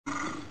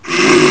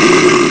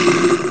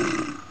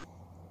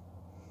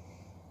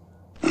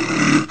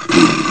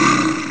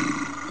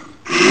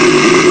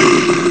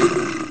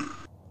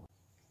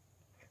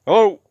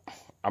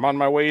I'm on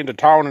my way into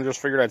town and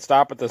just figured I'd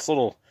stop at this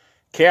little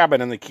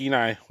cabin in the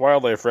Kenai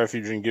Wildlife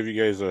Refuge and give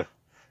you guys a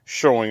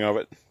showing of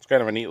it. It's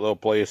kind of a neat little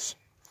place.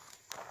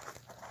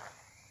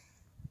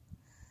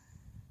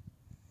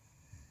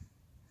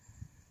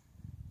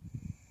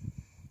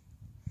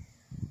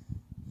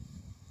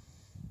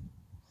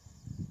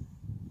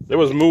 It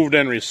was moved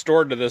and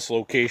restored to this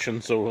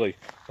location so like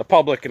the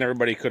public and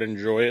everybody could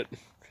enjoy it.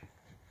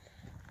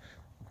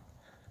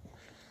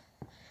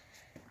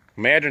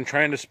 Imagine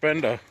trying to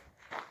spend a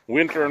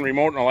winter in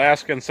remote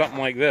Alaska in something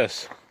like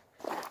this.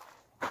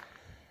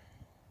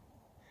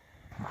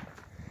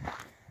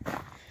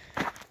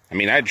 I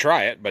mean, I'd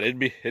try it, but it'd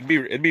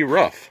be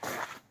rough.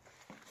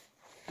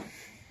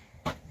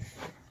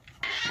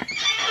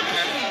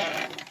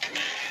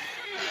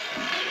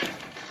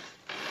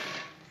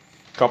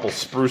 Couple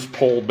spruce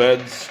pole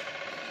beds.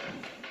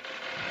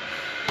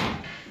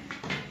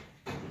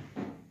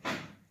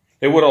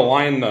 They would have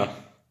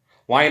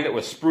lined it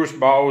with spruce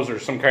boughs or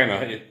some kind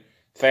of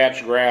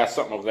thatch grass,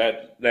 something of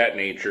that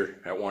nature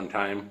at one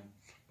time,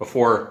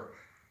 before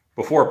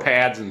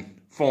pads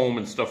and foam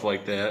and stuff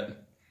like that.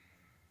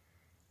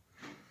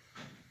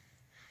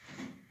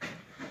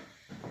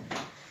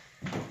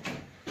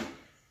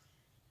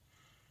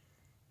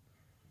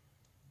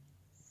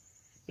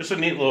 Just a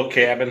neat little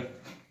cabin.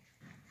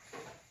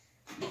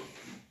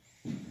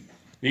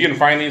 You can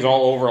find these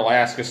all over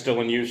Alaska, still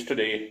in use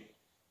today.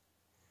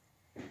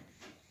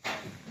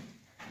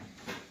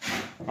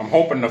 I'm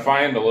hoping to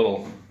find a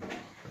little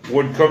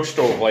wood cook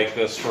stove like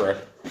this for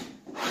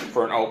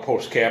an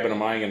outpost cabin of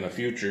mine in the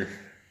future.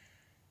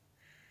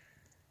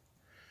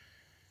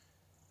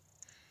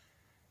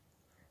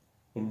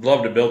 I'd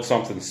love to build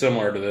something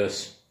similar to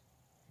this.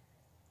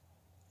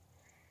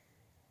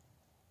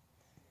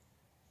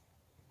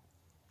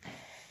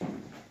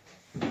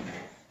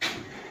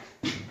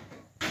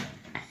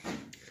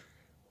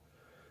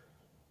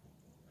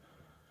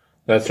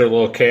 That's their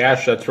little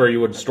cache. That's where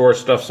you would store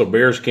stuff so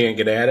bears can't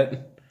get at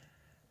it.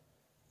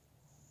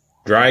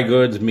 Dry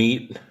goods,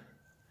 meat,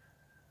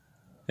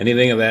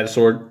 anything of that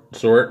sort.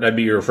 That'd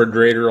be your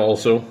refrigerator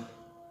also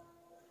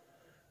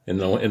in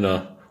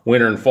the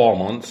winter and fall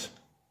months.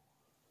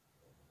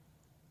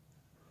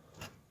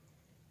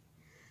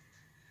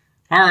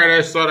 All right, I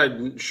just thought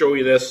I'd show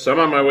you this. I'm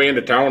on my way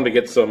into town to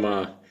get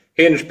some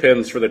hinge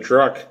pins for the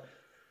truck.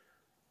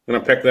 I'm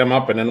gonna pick them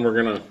up and then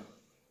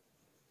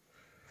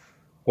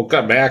we'll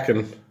cut back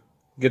and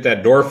get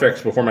that door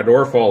fixed before my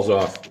door falls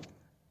off.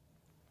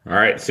 All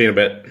right, see you in a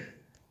bit.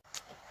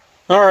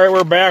 All right,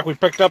 we're back. We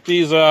picked up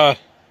these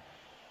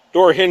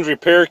door hinge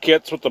repair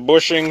kits with the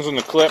bushings and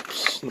the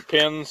clips and the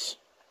pins.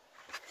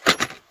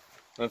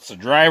 That's the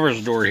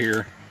driver's door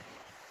here.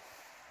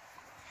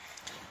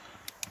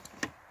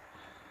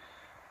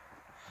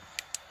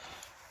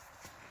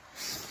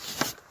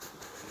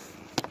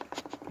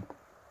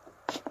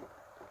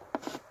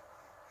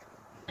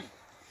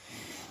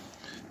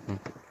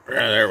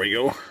 There we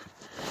go.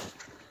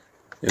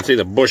 You can see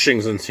the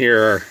bushings in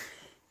here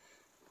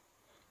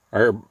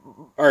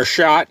are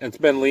shot. It's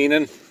been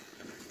leaning.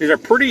 These are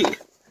pretty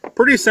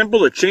simple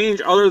to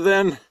change, other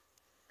than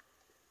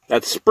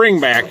that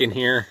spring back in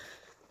here,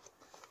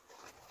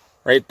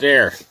 right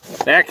there.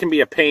 That can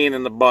be a pain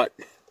in the butt.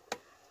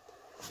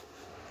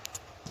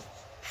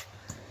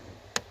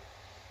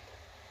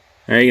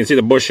 There you can see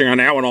the bushing on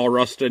that one all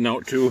rusted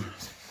out too.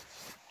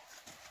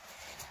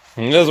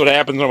 And this is what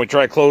happens when we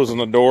try closing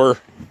the door.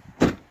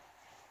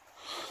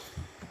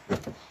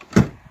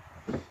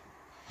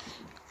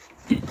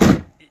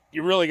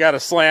 You really got to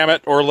slam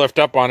it or lift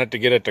up on it to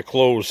get it to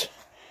close.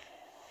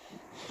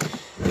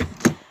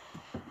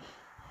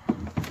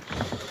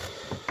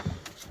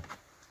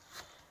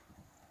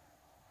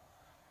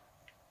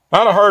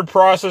 Not a hard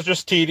process,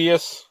 just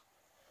tedious.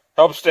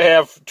 Helps to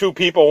have two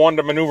people, one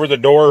to maneuver the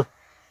door.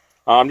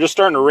 I'm just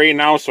starting to rain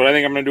now, so what I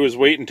think I'm going to do is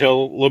wait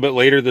until a little bit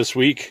later this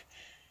week.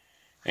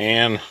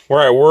 And where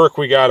I work,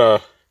 we got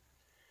a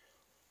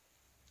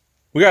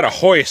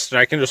hoist, and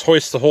I can just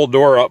hoist the whole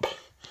door up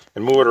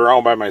and move it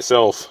around by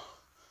myself.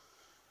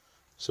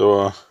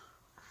 So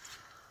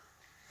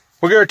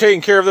we'll get her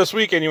taken care of this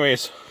week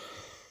anyways.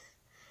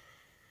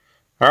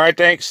 All right,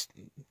 thanks.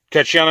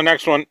 Catch you on the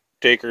next one.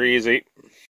 Take her easy.